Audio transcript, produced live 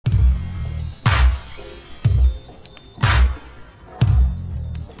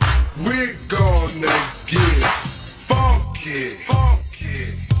funky,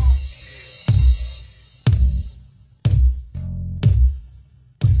 funky.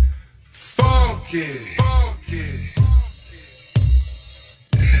 Funky, funky.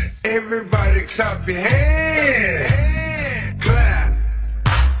 Everybody clap your hands. Clap,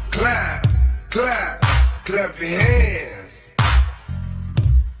 clap, clap, clap your hands.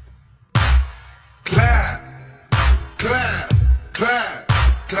 Clap, clap, clap,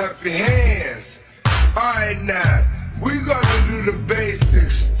 clap your hands. Alright now, we're gonna do the basic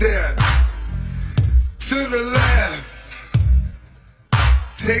step. To the left.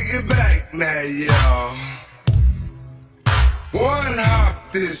 Take it back now, y'all. One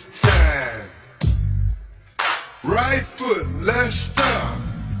hop this time. Right foot, left stomp.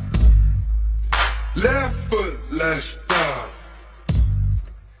 Left foot, left stomp.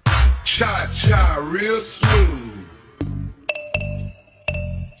 Cha-cha, real smooth.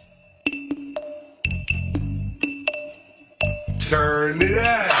 Turn it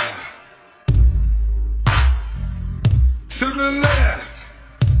out. To the left.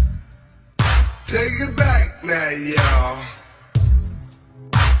 Take it back now, y'all.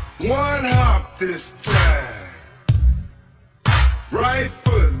 One hop this time. Right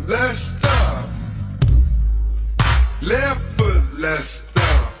foot, left stomp. Left foot, left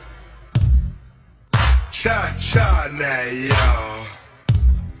stomp. Cha-cha now, y'all.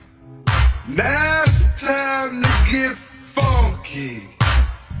 Now it's time to get funky.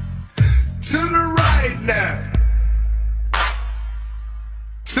 To the right now.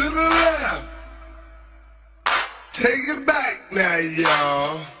 To the left. Take it back now,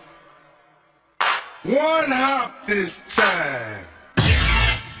 y'all. One hop this time.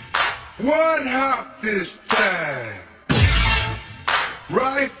 One hop this time.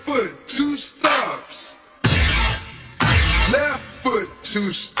 Right foot, 2 stomps. Left foot,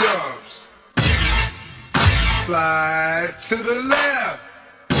 2 stomps. Slide to the left.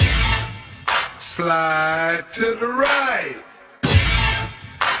 Slide to the right.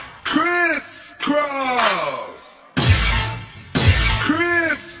 Crisscross.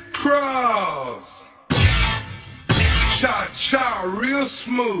 Crisscross. Cha-cha, real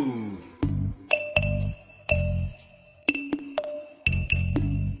smooth.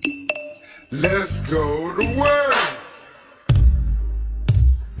 Let's go to work.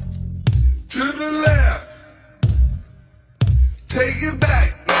 To the left. Take it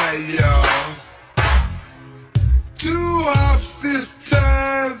back now, y'all. 2 hops this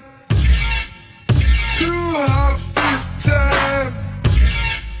time. 2 hops this time.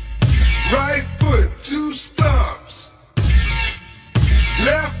 Right foot, 2 stomps.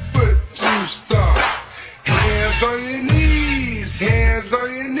 Left foot, 2 stomps. Hands on your knees, hands on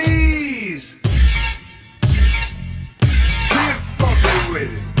your knees. Get funky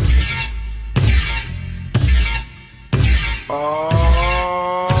with it.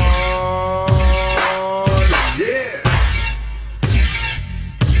 Oh, yeah.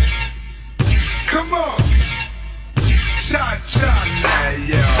 Come on. Cha-cha now,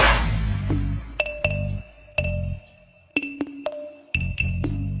 y'all.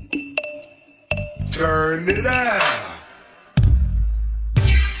 Turn it out.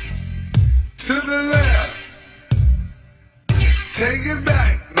 To the left. Take it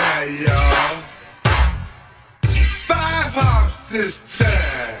back now, y'all. 5 hops this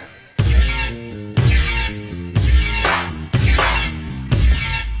time.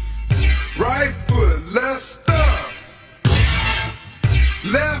 Right foot, left stomp.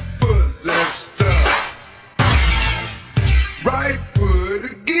 Left foot, left stomp. Right foot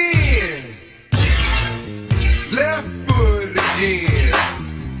again. Left foot again.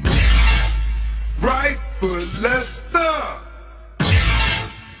 Right foot, left stomp.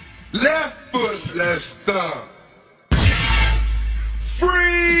 Left foot, left stomp.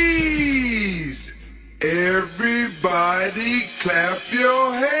 Freeze! Everybody clap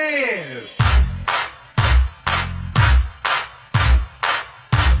your hands.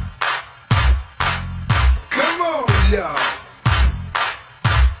 Come on, y'all.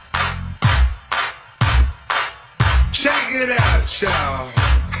 Check it out, y'all.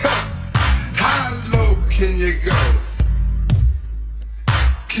 How low can you go?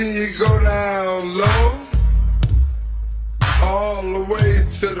 Can you go down low? All the way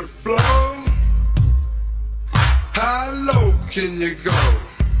to the floor? How low can you go?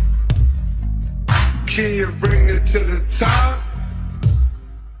 Can you bring it to the top?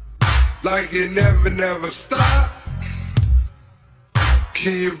 Like you never stop?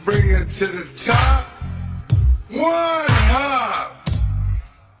 Can you bring it to the top? One hop.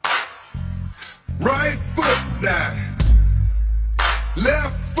 Right foot now.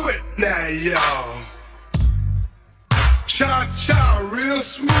 Left foot now, y'all. Cha-cha real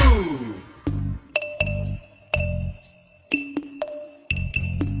smooth.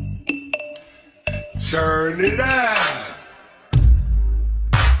 Turn it out.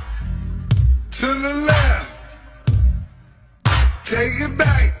 To the left. Take it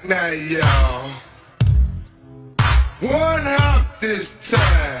back now, y'all. One hop this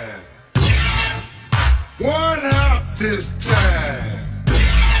time. One hop this time.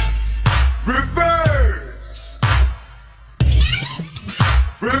 Reverse.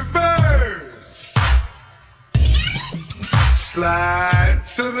 Reverse. Slide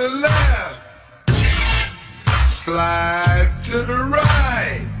to the left. Slide to the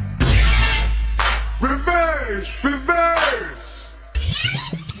right. Reverse, reverse.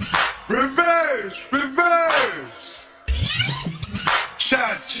 Reverse, reverse.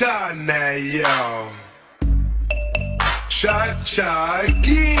 Cha-cha now, y'all. Cha-cha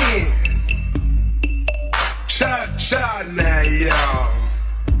again. Cha-cha now, y'all.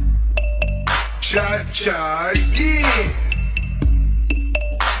 Cha-cha again.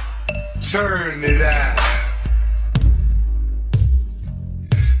 Turn it out.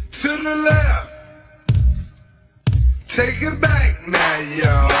 To the left. Take it back now,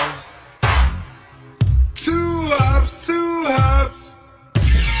 y'all. Two hops, two hops.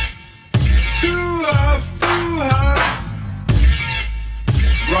 Two hops, two hops.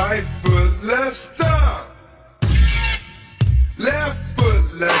 Right foot, let's stomp. Left foot,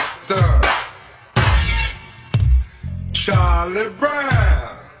 let's stomp. Charlie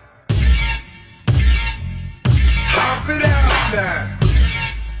Brown. Hop it out now.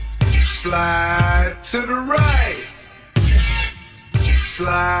 Slide to the right.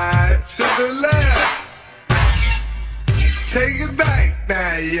 Slide to the left. Take it back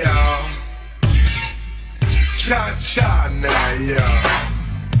now, y'all. Cha-cha now, y'all.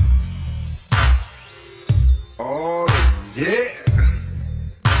 Oh, yeah.